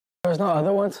There's no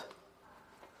other ones?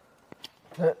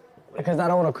 Because I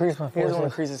don't want to increase my forces. He doesn't want to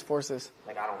increase his forces.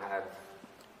 Like, I don't have...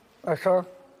 Are you sure?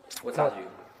 What size are you?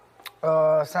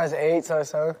 Size 8, size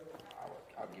 7.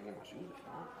 I'll give you my shoes if you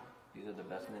want. These are the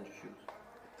best ninja shoes.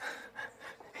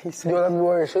 He said, You let me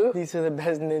wear your shoes? these are the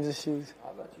best ninja shoes. How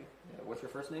about you? Yeah, what's your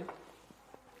first name?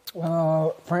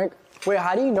 Frank. Wait,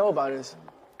 how do you know about this?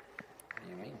 What do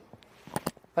you mean?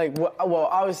 Like, well,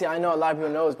 obviously I know a lot of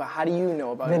people knows, but how do you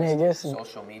know about this? Venegas.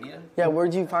 Social media? Yeah,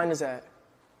 where'd you find this at?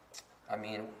 I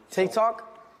mean... TikTok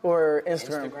or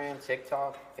Instagram? Instagram,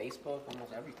 TikTok, Facebook,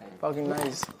 almost everything. Fucking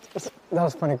nice. That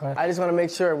was a funny question. I just want to make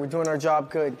sure we're doing our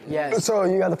job good. Yes. So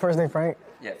you got the first name Frank?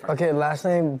 Yeah, Frank. Okay, last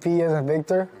name V as in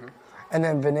Victor. And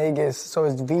then Venegas. So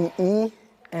it's Venegas.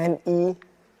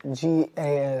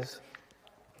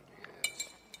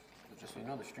 Just so you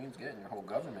know, the stream's getting your whole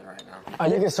government right now.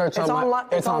 You can search It's online. online.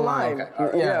 It's online.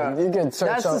 Okay. Yeah, you can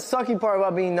search That's the sucky part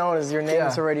about being known is your name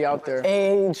is already out there.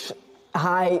 Age,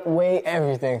 height, weight,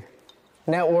 everything.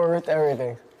 Net worth,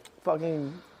 everything.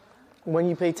 Fucking, when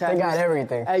you pay They taxes. got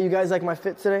everything. Hey, you guys like my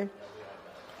fit today?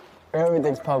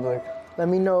 Everything's public. Let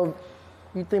me know if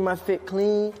you think my fit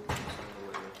clean.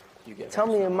 You get Tell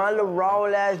me, am I the raw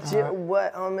ass jit or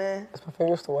what, man? Is my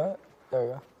fingers to what? There we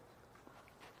go.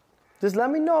 Just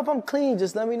let me know if I'm clean.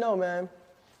 Just let me know, man.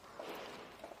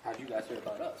 How'd you guys hear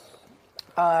about us?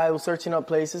 I was searching up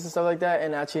places and stuff like that,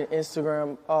 and actually an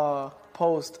Instagram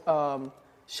post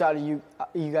shouted you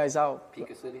guys out.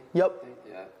 Pika City? Yep.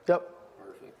 Yeah. Yep.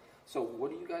 Perfect. So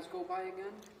what do you guys go by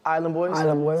again? Island Boys.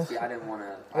 Island Boys. See, I didn't want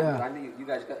to... Yeah. I knew you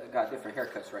guys got different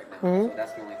haircuts right now, so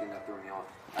that's the only thing that threw me off.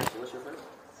 Actually, what's your first?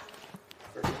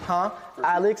 Huh?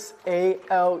 Alex,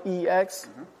 Alex.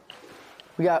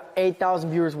 We got 8,000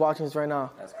 viewers watching us right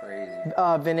now. That's crazy.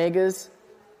 Venegas,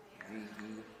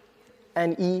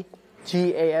 V-E.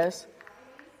 Negas.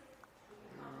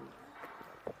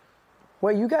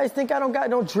 Wait, you guys think I don't got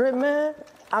no drip, man?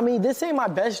 I mean, this ain't my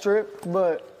best drip,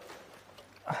 but...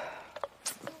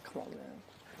 Come on, man.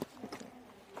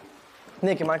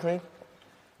 Nick, am I clean?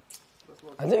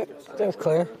 I think it's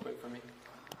clear. Quick for me.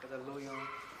 Put that Louis on.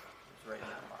 It's right in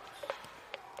that box.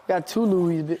 Got 2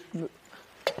 Louis.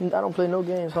 I don't play no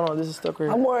games. Hold on, this is stuck right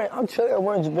here. I'm chilling. I'm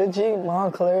wearing Javinci,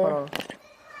 Montclair, Hold on.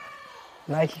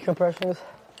 Nike compressions.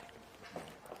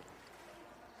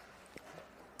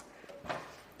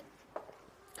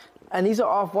 And these are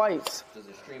off-whites. Does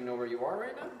the stream know where you are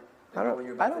right now? I They know what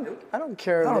you're about to do? don't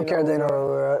care. I don't care if they know where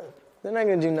we're at. They're not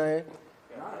gonna do nothing.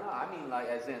 No, I mean like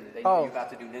as in they Oh. know you're about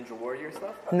to do Ninja Warrior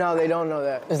stuff. No, they don't know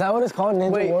that. Is that what it's called,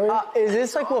 Ninja Wait, Warrior? is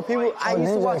this like what people? I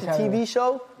used to Ninja watch a Academy. TV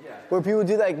show where people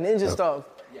do like ninja stuff,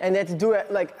 and they had to do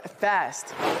it like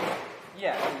fast.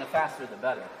 Yeah, and the faster the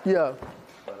better. Yeah.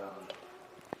 But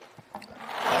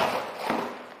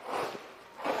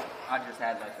I just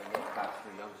had like a little class for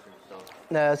youngsters, so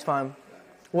Nah, that's fine.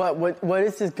 What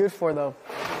is this good for though?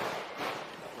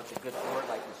 what's it good for?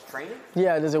 Like this training?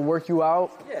 Yeah, does it work you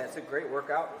out? Yeah, it's a great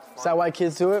workout. It's fun. Is that why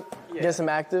kids do it? Yeah. Get them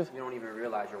active. You don't even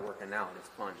realize you're working out. It's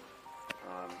fun.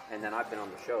 And then I've been on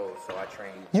the show, so I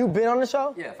trained. You've been on the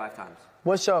show? Yeah, 5 times.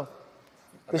 What show?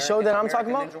 The show that I'm talking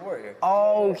American about? Ninja Warrior.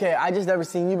 Oh, okay. I just never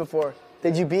seen you before.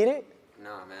 Did you beat it?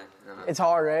 No, man. No. It's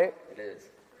hard, right? It is.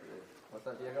 What's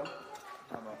up, Diego?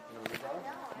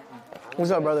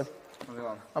 What's up, brother? How's it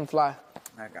going? I'm Fly.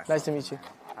 I got Nice to meet you.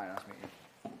 Hi, nice to meet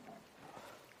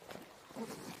you.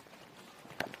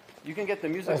 You can get the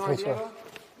music Nice on, to meet you. Diego?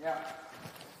 Yeah.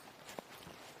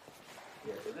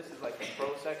 Yeah, so this is like the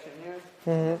pro section here,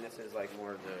 and this is like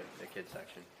more of the kid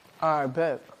section. All right,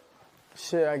 bet.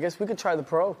 Shit, I guess we could try the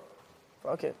pro.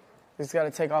 Fuck it. Just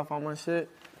gotta take off all my shit.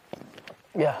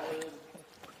 Yeah.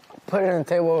 Put it on the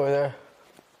table over there.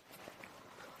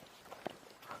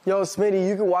 Yo, Smitty,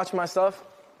 you can watch my stuff.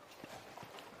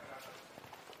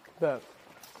 Bet.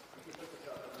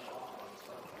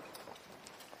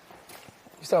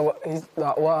 You said what? He's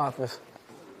not what office?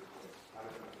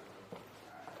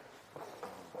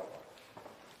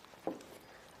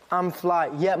 I'm Fly.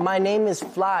 Yeah, my name is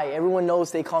Fly. Everyone knows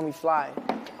they call me Fly.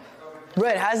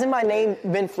 Red, hasn't my name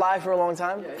been Fly for a long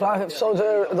time? Fly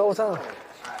soldier the whole time.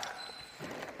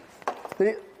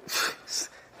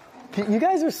 You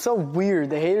guys are so weird.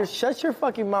 The haters, shut your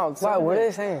fucking mouths. Why? What are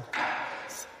they saying?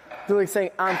 They're like saying,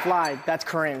 I'm Fly. That's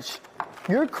cringe.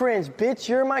 You're cringe, bitch.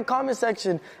 You're in my comment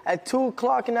section at 2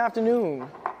 o'clock in the afternoon.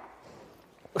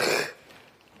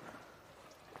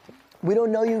 We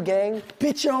don't know you, gang.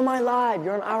 Bitch, you're on my live.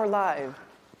 You're on our live.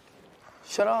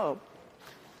 Shut up.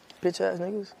 Bitch ass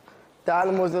niggas. The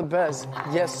island was the best.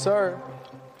 Yes, sir.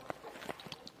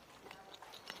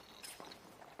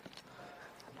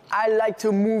 I like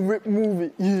to move it,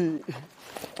 yeah.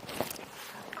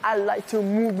 I like to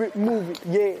move it,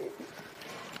 yeah.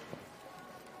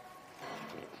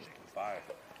 Fire.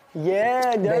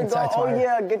 Yeah, there you Big go. touch Oh fire.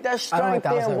 yeah, get that I don't strength like the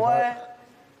in, outside boy. part.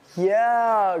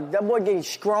 Yeah, that boy getting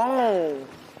strong.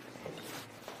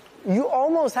 You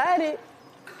almost had it.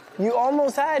 You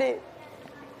almost had it.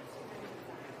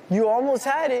 You almost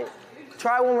had it.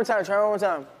 Try it one more time. Try it one more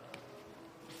time.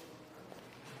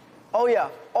 Oh yeah.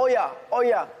 Oh yeah. Oh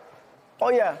yeah. Oh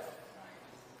yeah.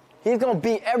 He's gonna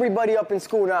beat everybody up in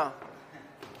school now.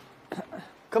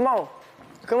 Come on.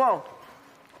 Come on.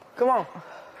 Come on.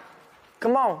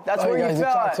 Come on. That's Oh, where you you guys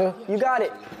fell try at. too? You got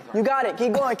it. You got it.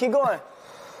 Keep going. Keep going.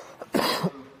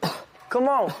 Come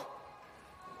on.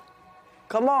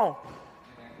 Come on.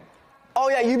 Oh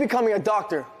yeah, you becoming a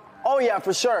doctor. Oh yeah,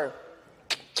 for sure.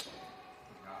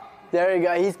 There you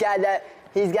go. He's got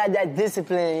that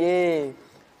discipline, yeah.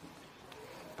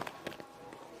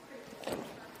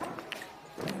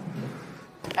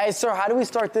 Hey sir, how do we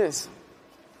start this?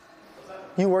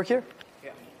 You work here?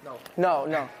 Yeah. No.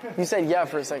 No. You said yeah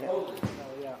for a second. Oh,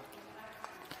 yeah.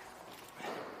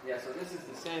 Yeah, so this is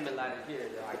the salmon ladder here,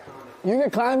 the iconic. You can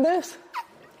climb this?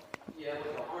 Yeah,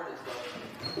 with the harness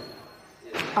though.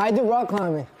 I do rock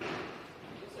climbing.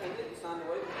 It's on the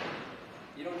way.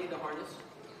 You don't need the harness.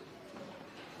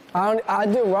 I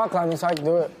do rock climbing, so I can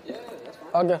do it. Yeah, that's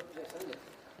fine. Okay. Yeah, send it.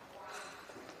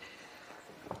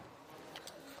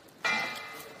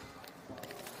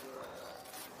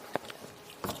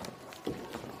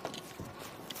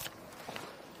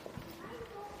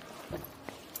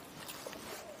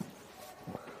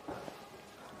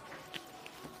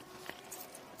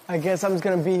 I guess I'm just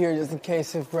gonna be here just in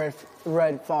case if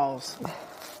red falls.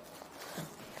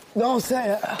 Don't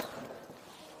say it.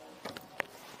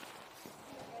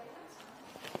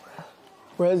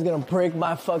 Red's gonna break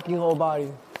my fucking whole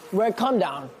body. Red, come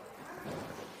down.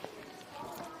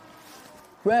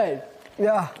 Red,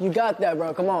 Yeah. you got that,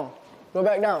 bro. Come on. Go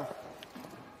back down.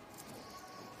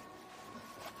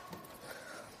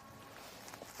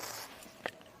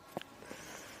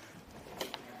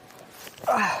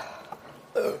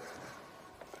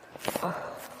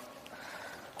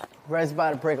 Red's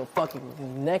about to break a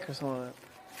fucking neck or something.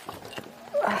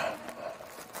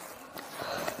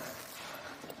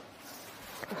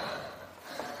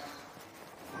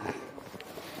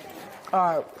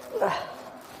 All right.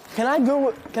 Can I do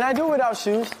it without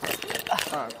shoes?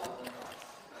 All right.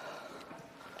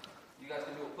 You guys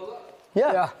can do a pull-up?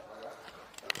 Yeah.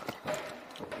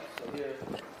 So here,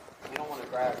 you don't want to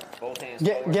grab both hands.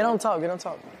 Get forward. on top. Get on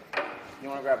top. You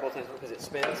want to grab both hands because it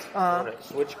spins. Uh-huh. You want to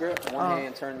switch grip, one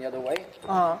hand turn the other way.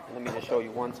 Uh-huh. And let me just show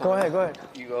you one time. Go ahead.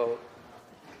 You go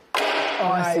Oh,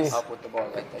 I see. up with the ball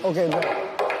like that. Okay, good.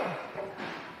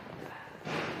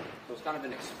 So it's kind of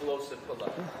an explosive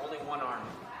pull-up. Only one arm.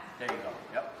 There you go.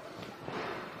 Yep.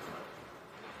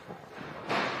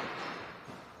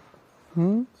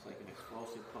 It's like an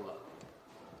explosive pull-up.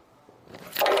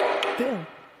 Damn.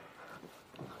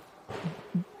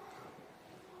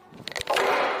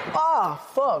 Ah,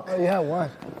 fuck. Oh, you have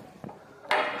one.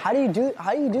 How do you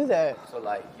do that? So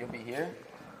like you'll be here,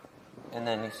 and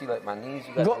then you see like my knees.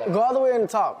 You got Go all the way in the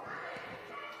top.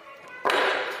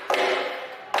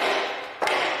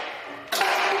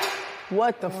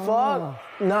 What the fuck?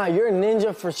 Nah, you're a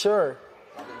ninja for sure.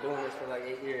 I've been doing this for like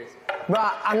 8 years. Bro,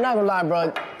 I'm not gonna lie,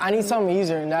 bro. I need something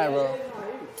easier than that, bro.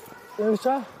 Let me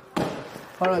try.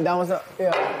 Hold on, that was a,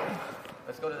 yeah.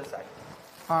 Let's go to the side.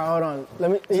 All right, hold on.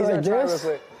 Let me, he's like gonna try real this?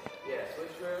 quick. Yeah,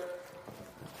 switch grip.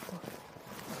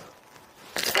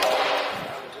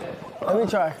 Let me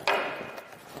try.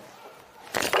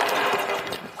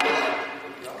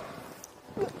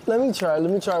 Let me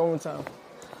try one more time.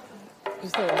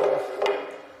 Just a little.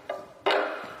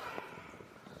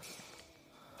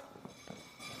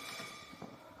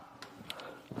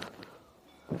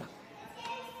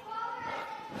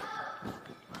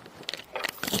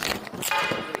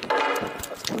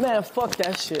 Man, fuck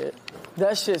that shit.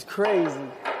 That shit's crazy.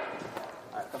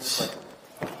 Alright, come this way.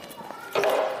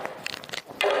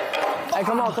 Hey,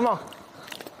 come on.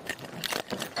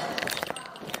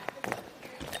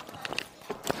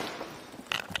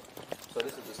 So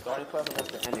this is the starting platform,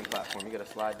 that's the ending platform. You gotta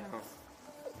slide down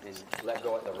and let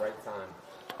go at the right time.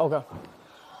 Okay.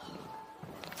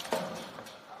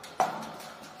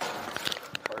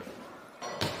 Perfect.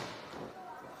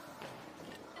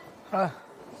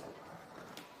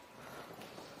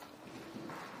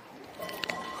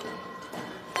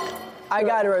 I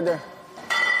got it right there.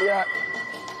 Yeah.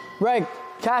 Ray,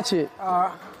 catch it.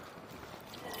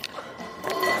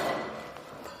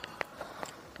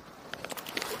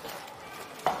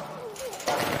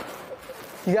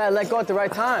 You gotta let go at the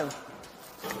right time.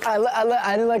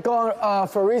 I didn't let go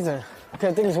for a reason.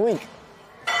 Because I think it's weak.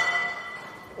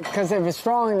 Because if it's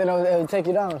strong, then it'll take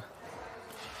you down.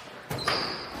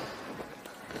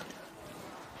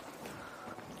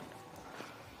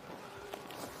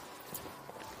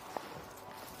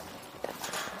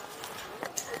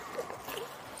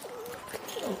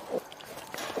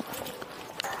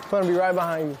 I'm gonna be right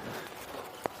behind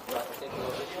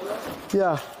you.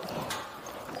 Yeah.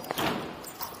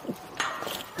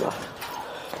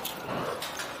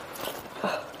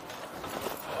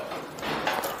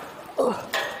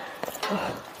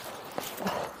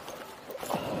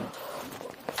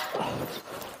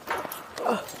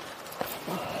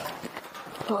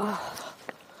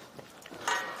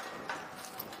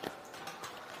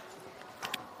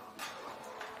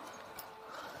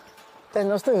 Damn,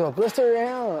 those things are blistered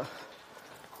around.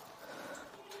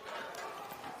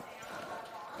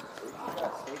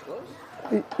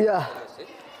 Yeah.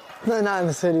 No, not in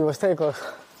the city. We'll stay close.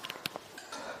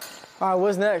 All right,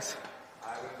 what's next?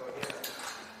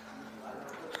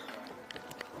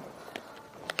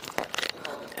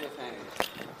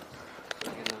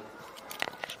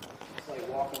 It's like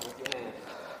walking with your hands.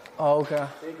 Oh, okay.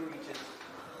 Big reaches.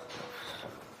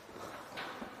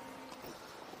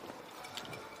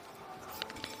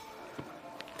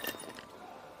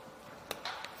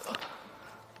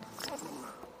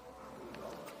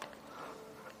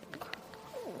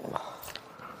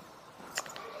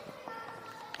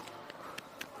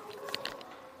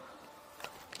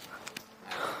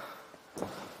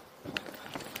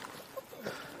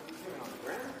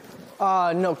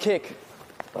 No, kick.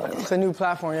 It's a new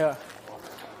platform, yeah.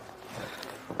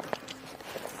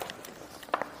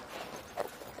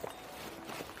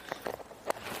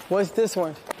 What's this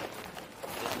one?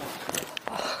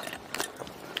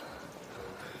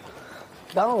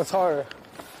 That one was harder.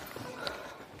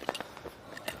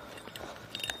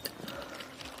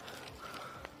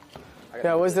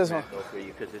 Yeah, what's this one? For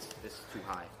you because this is too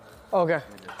high. Okay. I'm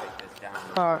gonna take this down.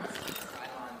 All right.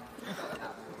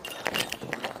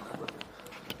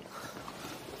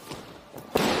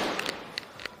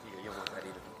 You don't want that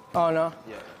either. Oh, no?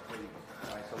 Yeah. There you go.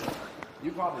 All right, so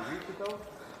you probably reach it though,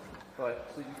 but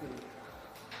so you can.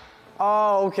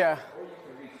 Oh, okay. Or you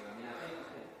can reach it. I mean, I think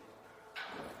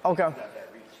you Okay. got that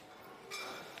reach.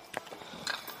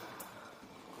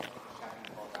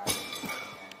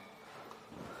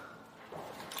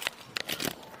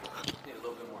 Need a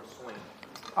little bit more swing.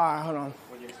 All right, hold on.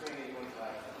 When you're swinging, you want to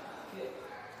like hit.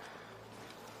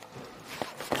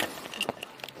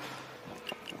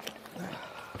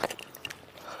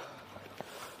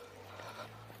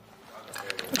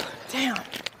 Damn.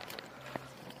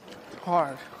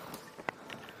 Hard.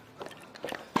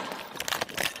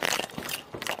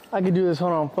 I can do this.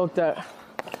 Hold on. Fuck that.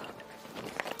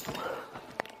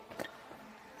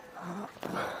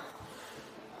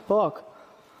 Fuck.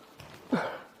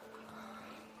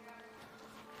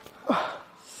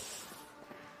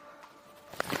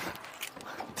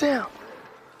 Damn.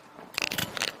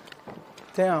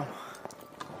 Damn.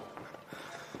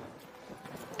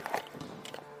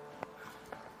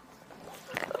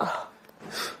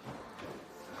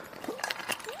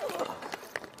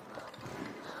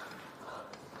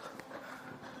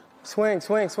 Swing,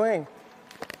 swing, swing.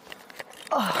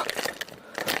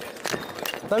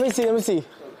 Let me see, let me see. So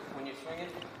when you're swinging,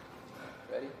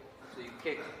 ready? So you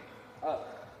kick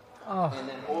up, and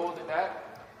then hold it back,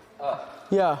 up.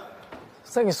 Yeah.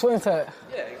 It's like a swing set.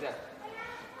 Yeah, exactly.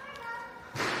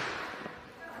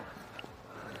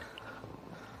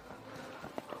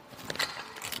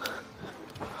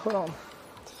 Hold on.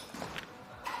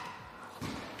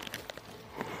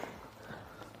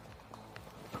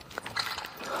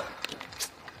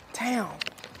 Damn.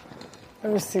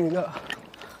 Let me see. Look.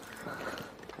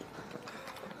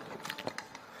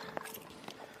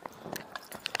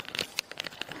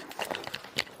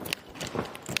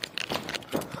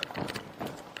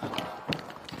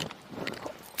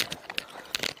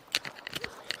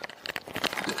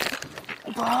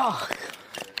 Fuck.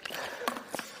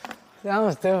 That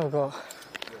was difficult.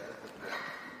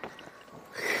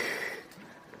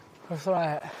 What's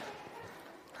that?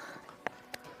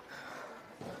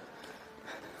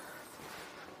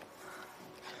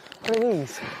 What are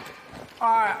these?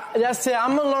 Alright, that's it.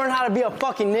 I'm gonna learn how to be a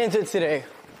fucking ninja today.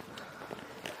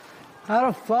 How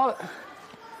the fuck?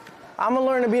 I'm gonna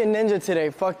learn to be a ninja today.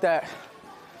 Fuck that.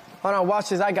 Hold on, watch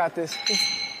this. I got this.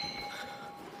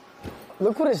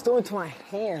 Look what it's doing to my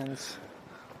hands.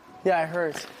 Yeah, it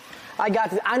hurts. I got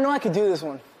this. I know I could do this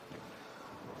one.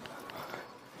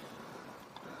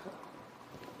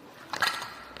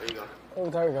 There you go. Oh,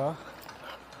 there we go.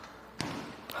 You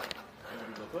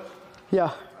go push?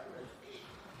 Yeah.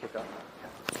 Kick up.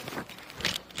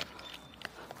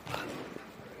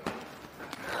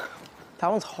 That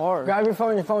one's hard. Grab your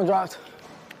phone dropped.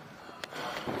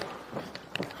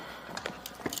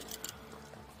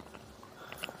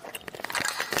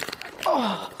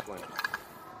 Oh. Swing.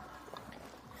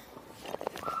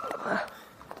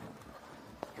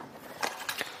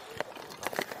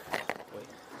 Wait.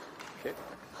 Kick.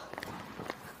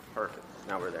 Perfect.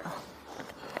 Now we're there.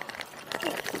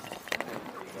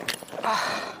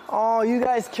 Oh, you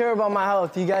guys care about my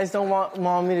health. You guys don't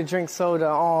want me to drink soda.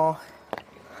 Oh.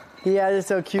 Yeah, it's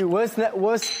so cute. What's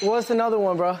another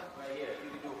one, bro? Right here.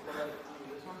 You can do a full leg on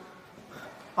this one.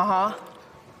 Uh-huh.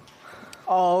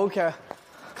 Oh, okay.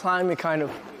 Climbing kind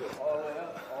of. You go all the way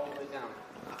up, all the way down.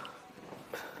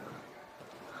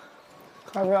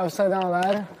 Climb your upside down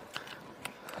ladder.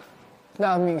 No,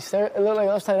 I mean, it looked like an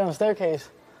upside down staircase.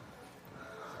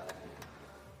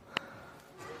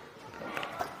 There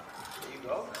you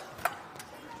go.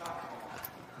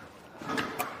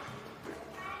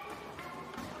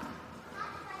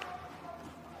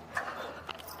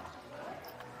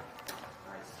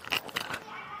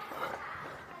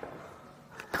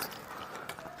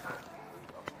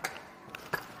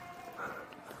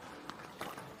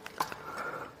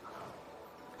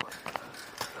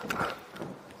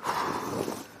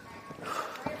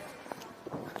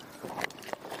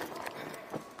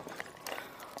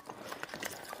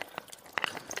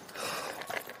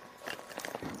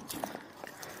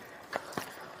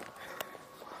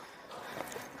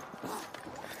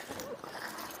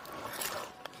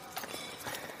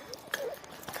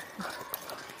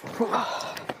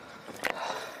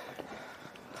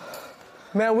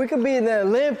 Man, we could be in the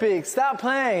Olympics. Stop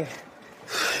playing.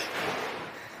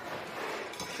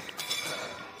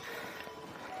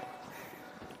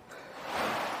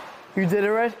 You did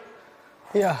it right?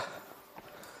 Yeah.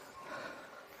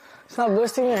 It's not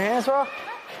blistering your hands, bro?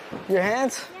 Your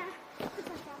hands?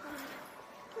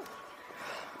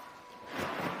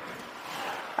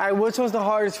 All right, which one's the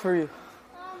hardest for you?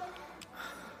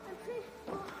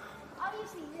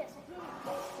 Obviously this.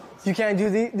 You can't do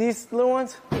these little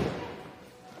ones?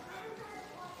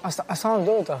 I saw him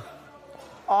do it, though.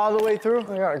 All the way through?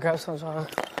 I gotta grab some. Sorry.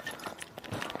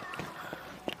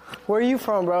 Where are you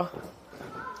from, bro?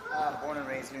 Born and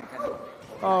raised here in Kendall.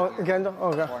 Oh, Kendall? Oh,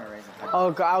 okay. Born and raised in Kendall.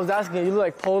 Oh, God, I was asking you, you look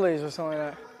like Polish or something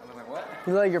like that. I was like, what?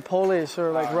 You look like you're Polish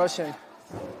or like Russian.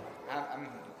 I'm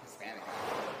Hispanic.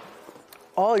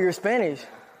 Oh, you're Spanish.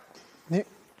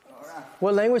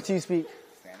 What language do you speak?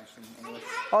 Spanish and English.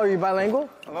 Oh, you're bilingual?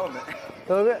 A little bit.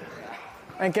 A little bit?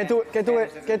 And get to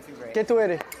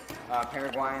it.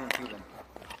 Paraguayan and Cuban.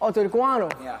 Oh, tú eres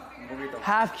cubano? Yeah, un burrito.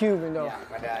 Half Cuban, though. Yeah,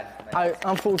 my dad.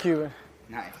 I'm full Cuban.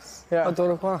 Nice. Yeah. Oh,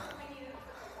 todo Juan.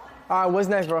 All right, what's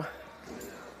next, bro?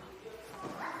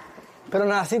 Pero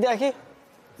naciste aquí?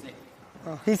 Sí.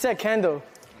 He said Kendall. In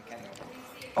Kendall.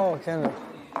 Oh, Kendall.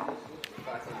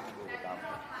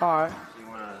 All right. So you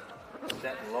want to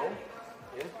step low?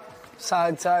 Yeah.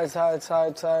 Side, side, side,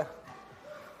 side, side.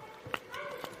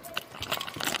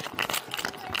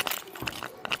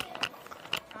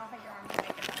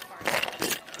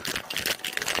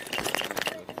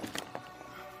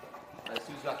 Let's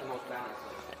who's got the most balance.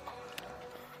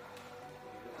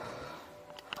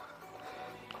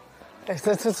 Is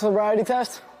this a sobriety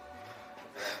test?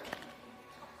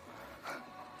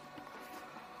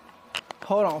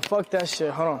 Hold on, fuck that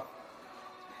shit. Hold on.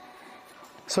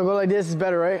 So go like this is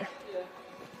better, right? Yeah.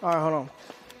 All right, hold on.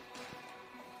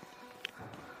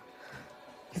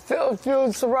 Still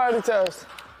field sobriety test.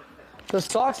 The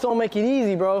socks don't make it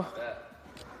easy, bro.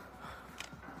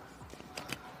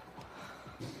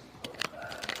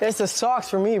 It's the socks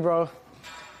for me, bro.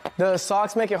 The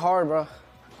socks make it hard, bro.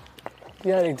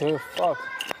 Yeah, they do. Fuck.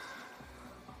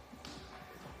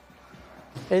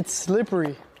 It's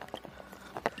slippery.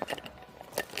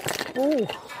 Ooh.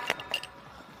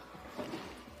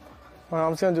 Well,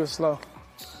 I'm just gonna do it slow.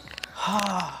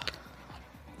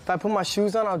 If I put my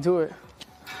shoes on, I'll do it.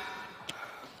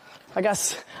 I got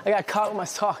caught with my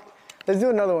sock. Let's do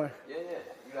another one. Yeah, yeah.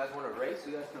 You guys want to race?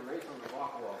 You guys can race on the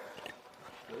walk wall.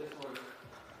 So this one.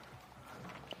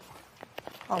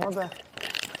 Oh, my bad.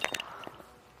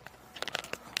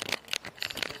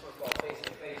 This one's called face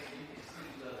to face. So you can see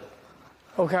each other.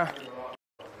 Okay.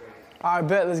 All right,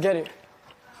 bet. Let's get it.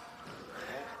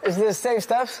 Is this same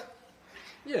steps?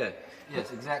 Yeah.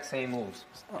 Yes, exact same moves.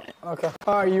 Okay.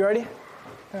 All right, you ready?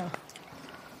 Yeah.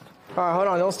 All right, hold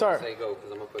on. Don't start. Say go,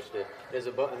 because I'm going to push there. There's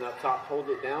a button up top. Hold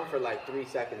it down for like 3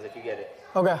 seconds if you get it.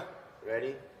 Okay.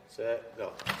 Ready, set,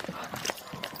 go.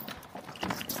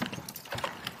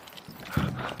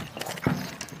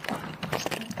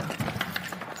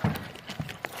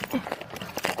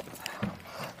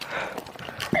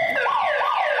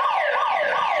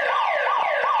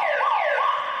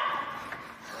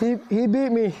 He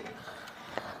beat me.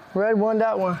 Red won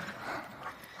that one.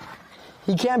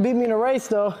 He can't beat me in a race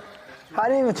though. I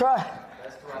didn't even try.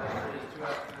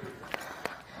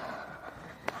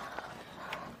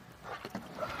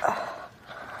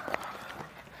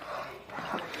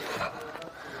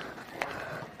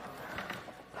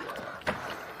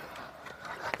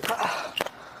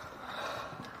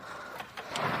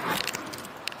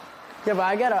 Yeah, but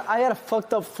I got a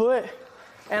fucked up foot,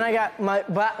 and I got my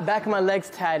back of my legs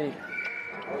tatted.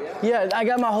 Yeah, I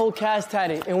got my whole cast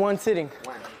tatted in one sitting.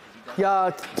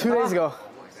 Yeah, 2 days ago.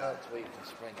 I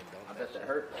bet that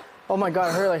hurt. Oh my god,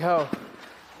 it hurt like hell.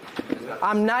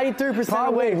 I'm 93%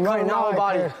 awake right now, whole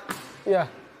body. Yeah.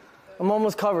 I'm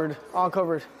almost covered, all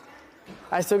covered.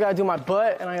 I still gotta do my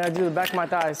butt, and I gotta do the back of my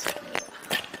thighs.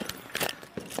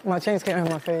 My chains came in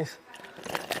my face.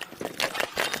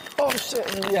 Oh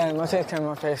shit. Yeah, my chains came in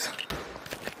my face.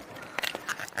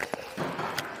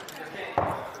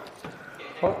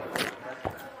 Oh.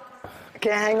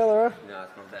 Can't hang on the road? No,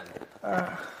 it's from Ben.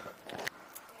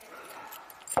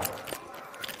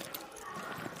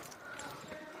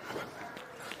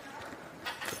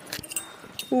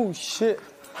 Ooh, shit.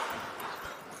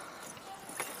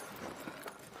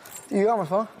 You got my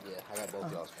phone? Yeah, I got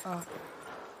both y'all's.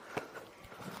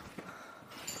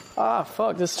 Ah,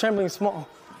 fuck, this trampoline's small.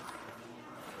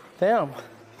 Damn.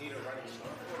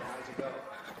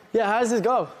 Yeah, how does this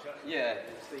go? Yeah.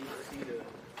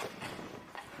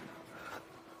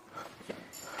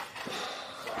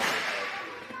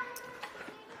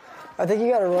 I think you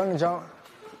gotta run and jump.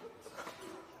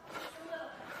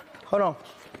 Hold on.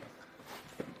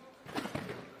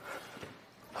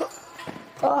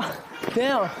 Ah,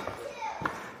 damn.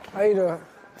 How you doing?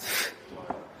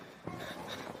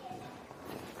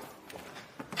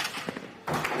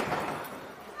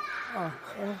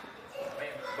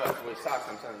 But with socks,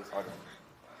 I'm telling you, it's harder.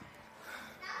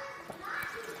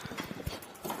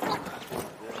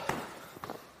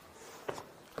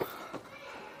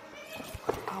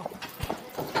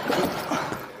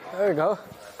 There we go.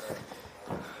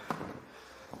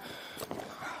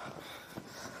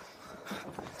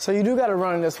 So you do gotta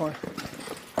run in this one.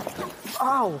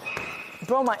 Ow!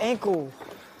 Bro, my ankle.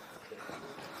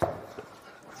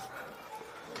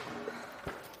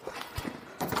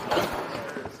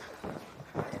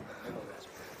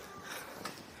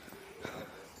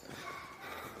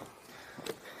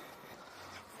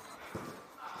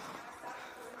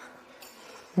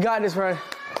 You got this, Red.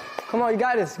 Come on, you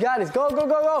got this, you got this. Go, go,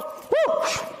 go, go. Woo!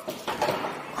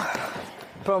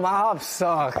 Bro, my hops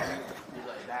suck.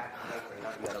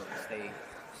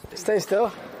 Stay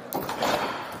still.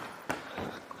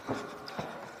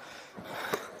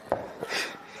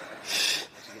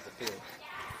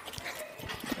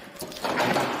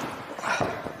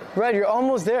 Red, you're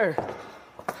almost there.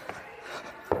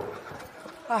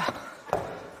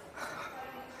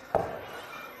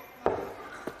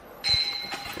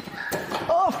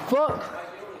 Oh, fuck.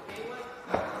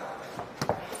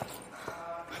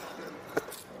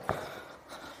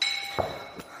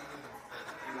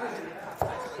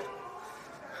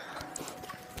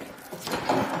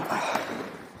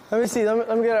 Let me see, let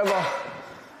me get that ball.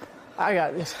 I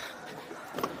got this.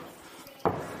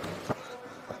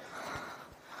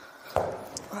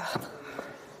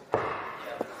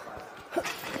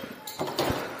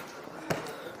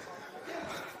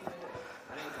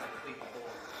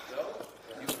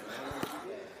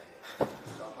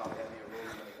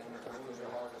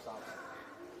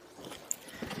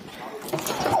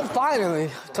 Oh, finally,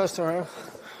 touched the rim.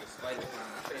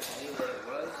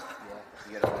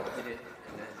 You gotta hit it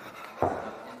and then up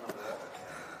in the wall.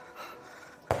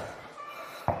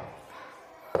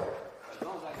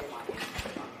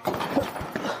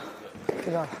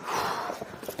 Good on.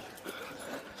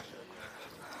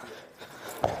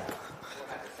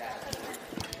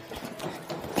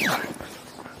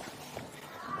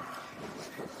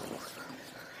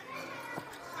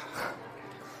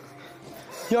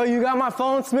 Yo, you got my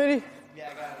phone, Smitty? Yeah,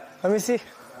 I got it. Let me see.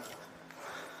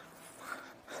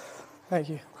 Thank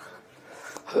you.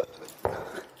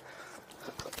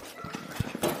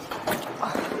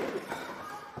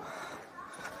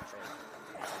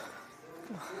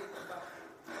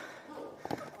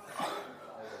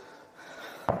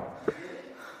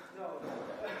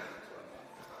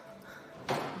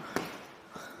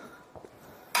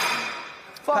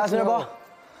 Pass me the ball.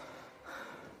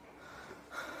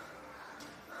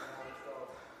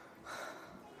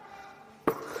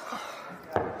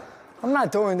 I'm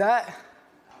not doing that.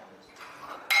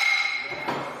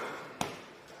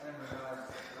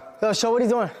 Yo, show what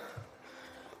he's doing.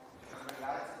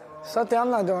 Something I'm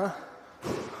not doing.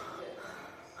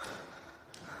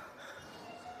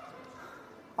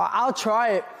 I'll try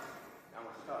it.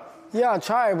 Yeah, I'll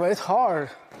try it, but it's hard.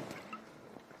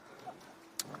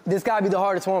 This gotta be the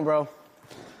hardest one, bro.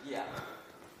 Yeah.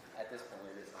 At this point,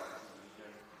 it is hard.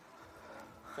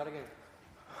 Try it again.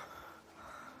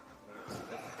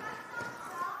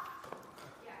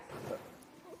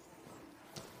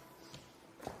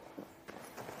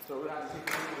 So what I think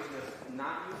you do is just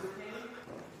not use the cane,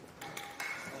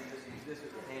 and just use this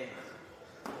with your hands.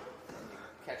 And you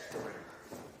catch the ring.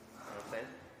 You know what I'm saying?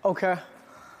 Okay.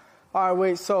 All right,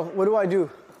 wait, so what do I do?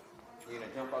 You're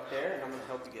gonna jump up there, and I'm gonna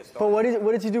help you get started. But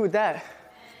what did you do with that?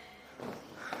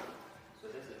 So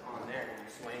this is on there, and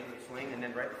you swing, and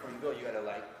then right before you go, you gotta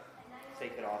like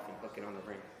take it off and hook it on the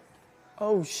ring.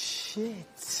 Oh,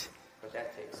 shit. But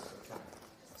that takes some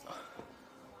time.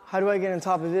 How do I get on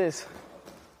top of this?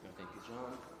 Thank you,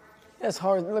 John. That's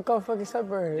hard. Look how fucking Yeah,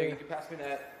 separated. you can pass me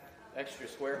that extra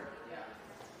square. Yeah.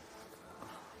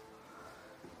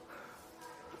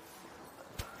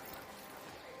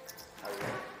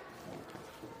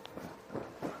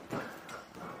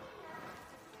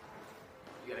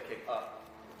 You gotta kick up.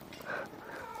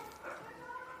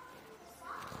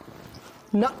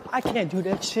 No, I can't do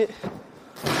that shit.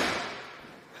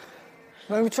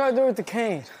 Let me try to do it with the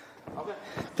cane. Okay.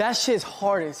 That shit's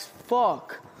hard as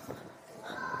fuck.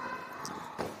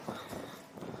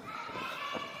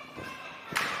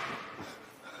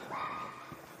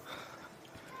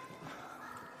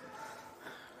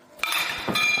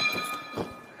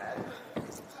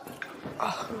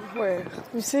 Wait,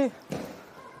 let me see.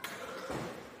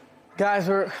 Guys,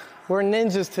 we're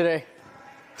ninjas today.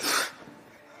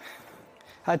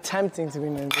 Attempting to be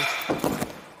ninjas.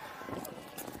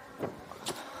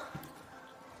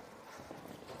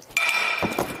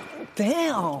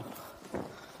 Damn.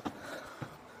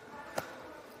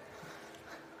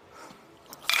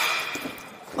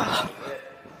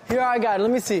 Here, I got it.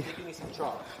 Let me see. Give me some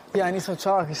chalk. Yeah, I need some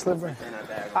chalk. It's slippery. And I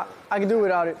bag. I can do it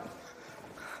without it.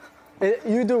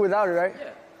 You do it without it, right? Yeah.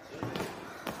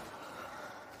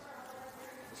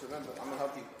 Just remember, I'm gonna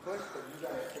help you push, but you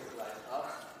gotta kick like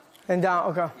up. And down,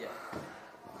 okay. Yeah.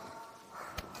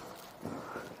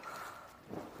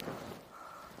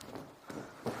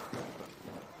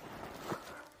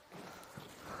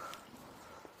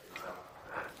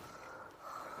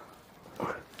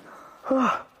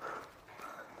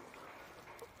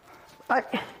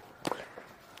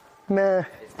 Man,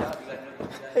 It's tough. You gotta know.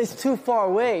 it's too far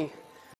away.